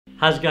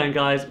How's it going,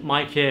 guys?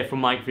 Mike here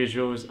from Mike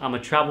Visuals. I'm a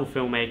travel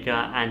filmmaker,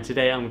 and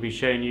today I'm going to be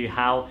showing you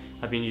how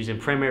I've been using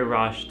Premiere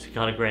Rush to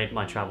color grade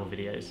my travel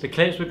videos. The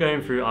clips we're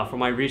going through are from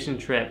my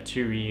recent trip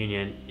to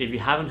Reunion. If you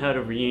haven't heard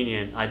of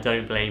Reunion, I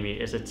don't blame you.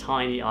 It's a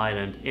tiny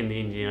island in the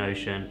Indian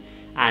Ocean,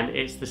 and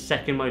it's the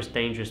second most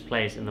dangerous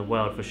place in the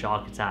world for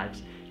shark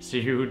attacks. So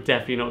you will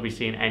definitely not be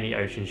seeing any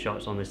ocean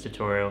shots on this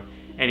tutorial.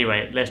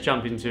 Anyway, let's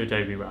jump into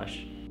Adobe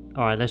Rush.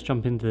 Alright, let's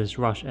jump into this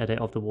rush edit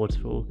of the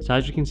waterfall. So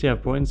as you can see,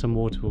 I've brought in some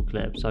waterfall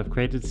clips. I've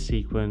created a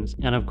sequence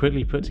and I've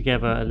quickly put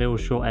together a little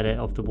short edit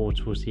of the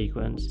waterfall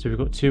sequence. So we've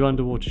got two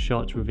underwater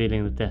shots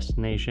revealing the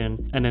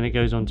destination, and then it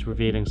goes on to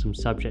revealing some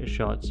subject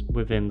shots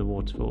within the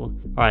waterfall.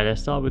 Alright,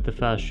 let's start with the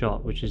first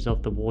shot, which is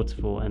of the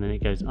waterfall, and then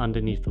it goes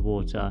underneath the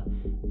water,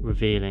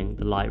 revealing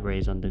the light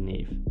rays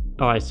underneath.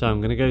 Alright, so I'm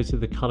going to go to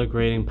the color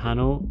grading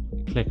panel,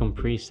 click on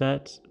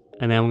presets,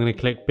 and then I'm going to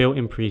click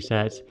built-in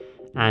presets.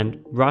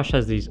 And Rush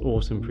has these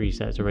awesome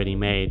presets already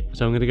made,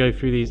 so I'm going to go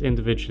through these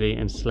individually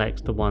and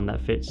select the one that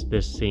fits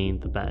this scene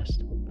the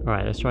best.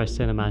 Alright, let's try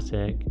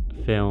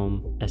cinematic,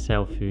 film,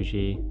 SL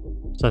Fuji.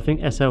 So I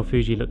think SL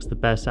Fuji looks the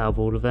best out of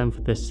all of them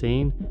for this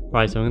scene.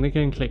 Right, so I'm going to go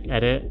and click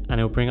edit,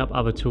 and it'll bring up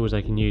other tools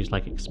I can use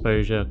like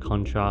exposure,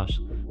 contrast,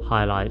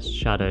 highlights,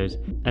 shadows,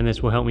 and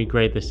this will help me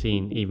grade the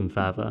scene even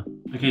further.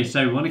 Okay,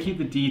 so we want to keep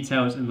the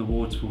details in the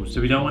waterfall,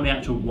 so we don't want the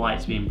actual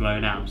whites being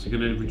blown out. So we're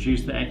going to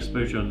reduce the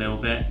exposure a little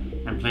bit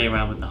and play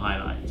around with the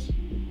highlights.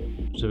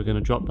 So we're going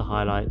to drop the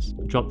highlights,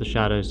 drop the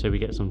shadows so we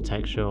get some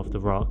texture off the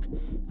rock,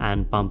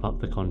 and bump up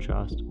the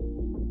contrast.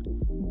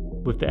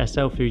 With the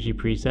SL Fuji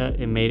preset,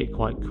 it made it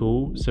quite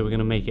cool, so we're going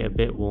to make it a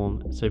bit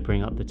warm, so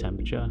bring up the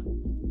temperature.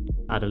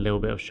 Add a little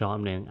bit of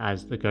sharpening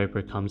as the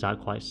GoPro comes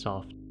out quite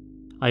soft.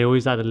 I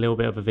always add a little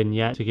bit of a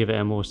vignette to give it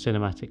a more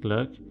cinematic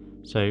look,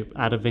 so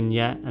add a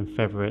vignette and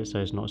feather it so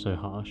it's not so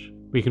harsh.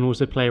 We can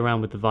also play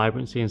around with the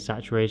vibrancy and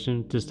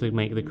saturation just to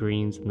make the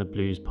greens and the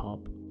blues pop.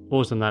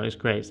 Awesome, that looks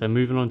great. So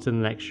moving on to the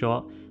next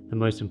shot, the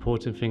most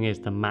important thing is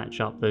to match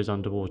up those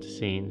underwater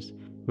scenes.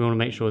 We want to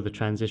make sure the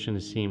transition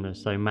is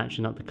seamless, so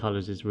matching up the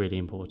colours is really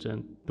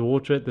important. The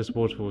water at this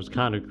waterfall is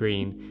kind of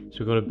green, so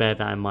we've got to bear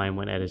that in mind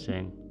when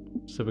editing.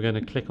 So we're going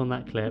to click on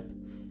that clip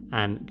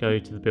and go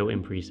to the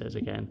built-in presets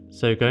again.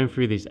 So going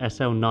through these,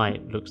 SL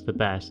Night looks the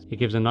best. It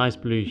gives a nice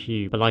blue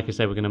hue, but like I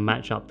said, we're going to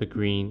match up the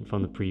green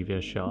from the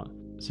previous shot.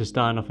 So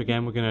starting off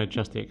again, we're going to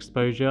adjust the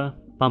exposure,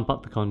 bump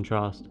up the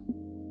contrast,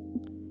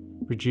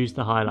 reduce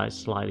the highlights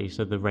slightly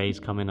so the rays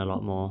come in a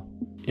lot more,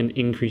 and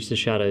increase the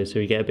shadows so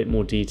we get a bit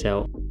more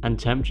detail. And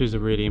temperature is a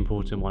really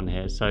important one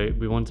here, so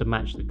we want to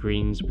match the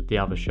greens with the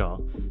other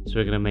shot, so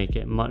we're going to make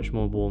it much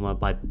more warmer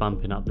by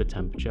bumping up the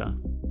temperature.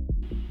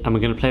 And we're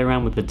going to play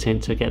around with the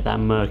tint to get that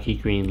murky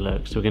green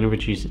look, so we're going to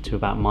reduce it to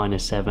about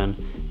 -7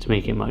 to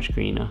make it much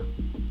greener.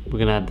 We're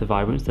going to add the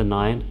vibrance to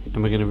 9,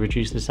 and we're going to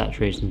reduce the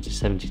saturation to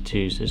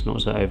 72 so it's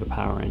not so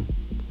overpowering.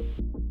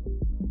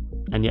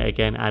 And yet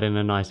again, add in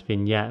a nice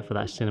vignette for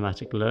that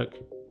cinematic look.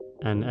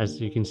 And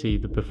as you can see,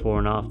 the before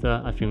and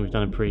after, I think we've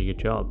done a pretty good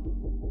job.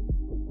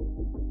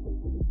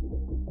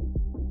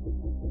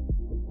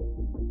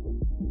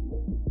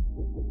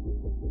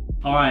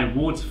 Alright,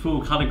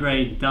 waterfall color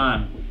grade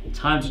done.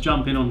 Time to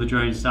jump in on the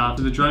drone stuff.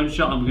 So the drone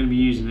shot I'm going to be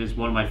using is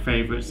one of my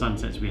favourite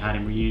sunsets we had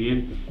in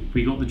Reunion.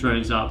 We got the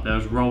drones up, there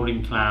was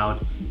rolling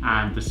cloud,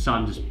 and the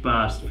sun just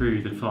burst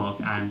through the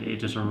fog and it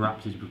just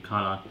erupted with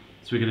colour.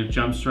 So we're going to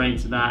jump straight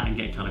into that and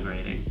get colour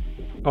grading.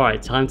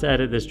 Alright, time to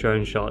edit this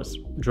drone shots.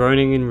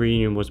 Droning in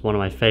Reunion was one of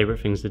my favourite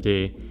things to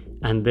do,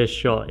 and this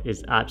shot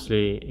is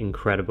absolutely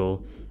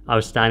incredible. I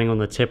was standing on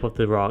the tip of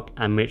the rock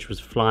and Mitch was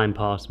flying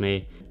past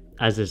me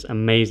as this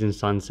amazing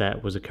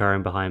sunset was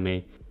occurring behind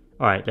me.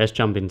 Alright, let's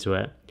jump into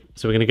it.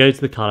 So we're going to go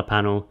to the color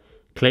panel,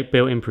 click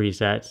built-in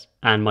presets,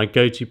 and my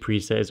go-to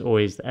preset is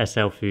always the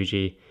SL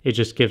Fuji. It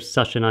just gives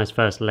such a nice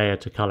first layer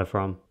to color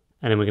from.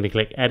 And then we're going to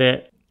click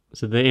edit.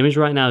 So the image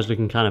right now is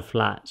looking kind of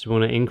flat, so we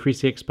want to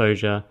increase the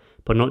exposure,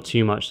 but not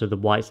too much so the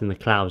whites in the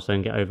clouds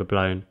don't get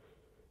overblown.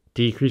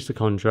 Decrease the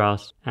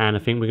contrast, and I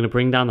think we're going to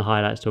bring down the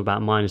highlights to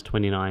about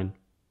 -29.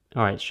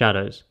 Alright,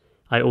 shadows.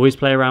 I always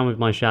play around with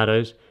my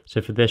shadows,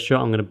 so for this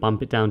shot I'm going to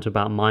bump it down to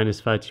about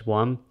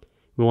 -31.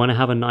 We want to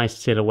have a nice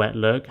silhouette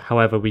look,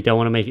 however we don't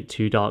want to make it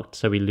too dark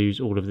so we lose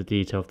all of the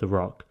detail of the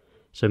rock.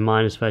 So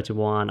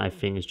 -31 I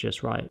think is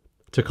just right.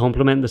 To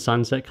complement the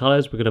sunset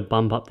colours, we're going to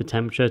bump up the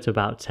temperature to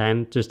about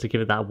 10 just to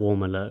give it that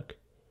warmer look.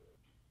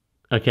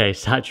 Okay,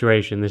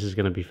 saturation, this is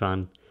going to be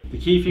fun. The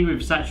key thing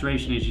with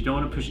saturation is you don't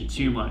want to push it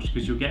too much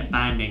because you'll get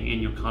banding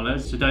in your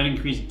colours, so don't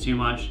increase it too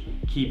much,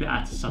 keep it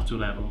at a subtle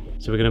level.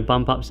 So we're going to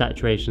bump up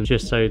saturation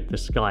just so the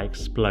sky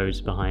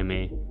explodes behind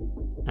me,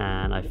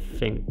 and I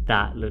think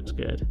that looks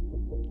good.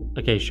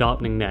 Okay,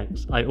 sharpening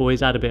next. I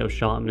always add a bit of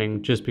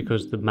sharpening just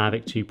because the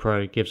Mavic 2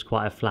 Pro gives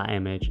quite a flat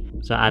image,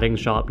 so adding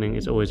sharpening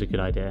is always a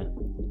good idea.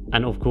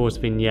 And of course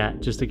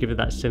vignette, just to give it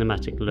that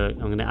cinematic look,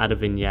 I'm going to add a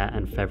vignette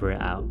and feather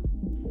it out.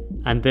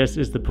 And this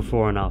is the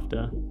before and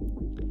after.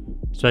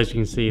 So as you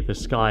can see, the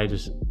sky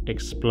just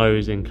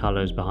explodes in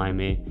colours behind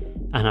me,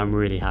 and I'm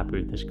really happy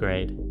with this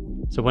grade.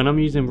 So when I'm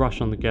using Rush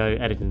on the go,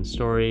 editing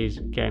stories,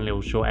 getting little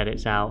short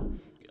edits out,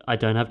 I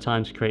don't have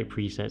time to create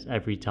presets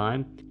every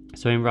time.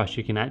 So in Rush,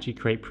 you can actually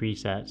create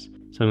presets.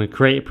 So I'm going to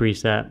create a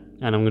preset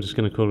and I'm just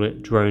going to call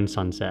it drone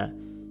sunset.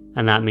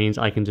 And that means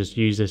I can just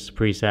use this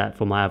preset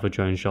for my other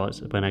drone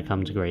shots when I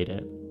come to grade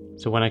it.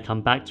 So when I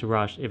come back to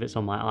Rush, if it's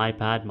on my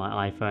iPad,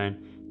 my iPhone,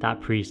 that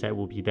preset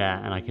will be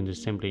there and I can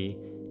just simply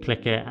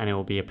click it and it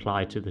will be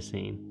applied to the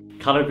scene.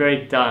 Color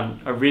grade done.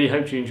 I really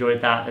hope you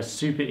enjoyed that. A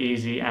super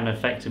easy and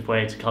effective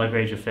way to color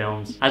grade your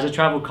films. As a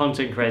travel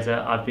content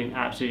creator, I've been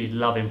absolutely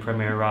loving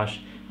Premiere Rush.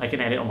 I can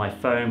edit on my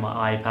phone,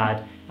 my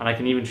iPad, and I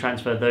can even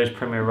transfer those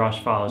Premiere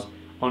Rush files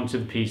onto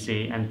the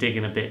PC and dig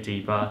in a bit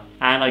deeper.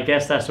 And I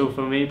guess that's all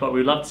for me, but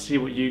we'd love to see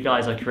what you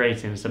guys are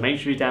creating. So make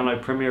sure you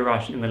download Premiere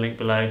Rush in the link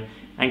below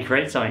and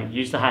create something.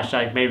 Use the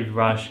hashtag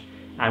 #MadeWithRush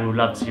and we'd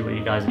love to see what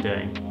you guys are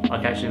doing.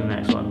 I'll catch you in the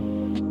next one.